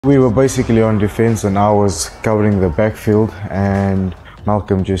We were basically on defense and I was covering the backfield, and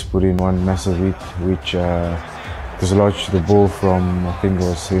Malcolm just put in one massive hit which dislodged the ball from, I think it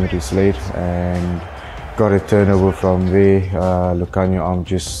was Henry Slade, and got a turnover from there. Lucanio Arm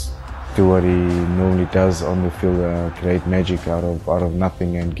just do what he normally does on the field, create magic out of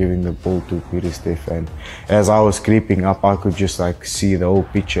nothing and giving the ball to Peter Steph. And as I was creeping up, I could just like see the whole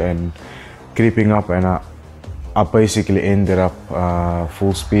picture and creeping up, and I basically ended up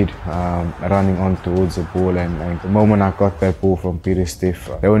full speed running on towards the ball, and the moment I got that ball from Peter Steph,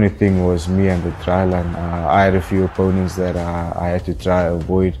 the only thing was me and the try line. I had a few opponents that I had to try to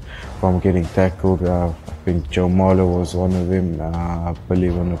avoid from getting tackled. I think Joe Marlow was one of them, I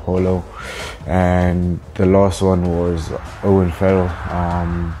believe on Apollo, and the last one was Owen Farrell.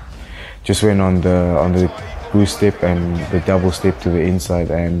 Just went on the goose step and the double step to the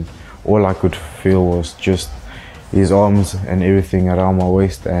inside, and all I could feel was just his arms and everything around my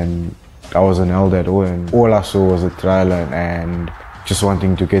waist, and I wasn't held at all, and all I saw was a try line and just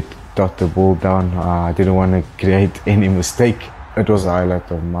wanting to dot the ball down. I didn't want to create any mistake. It was the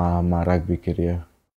highlight of my rugby career.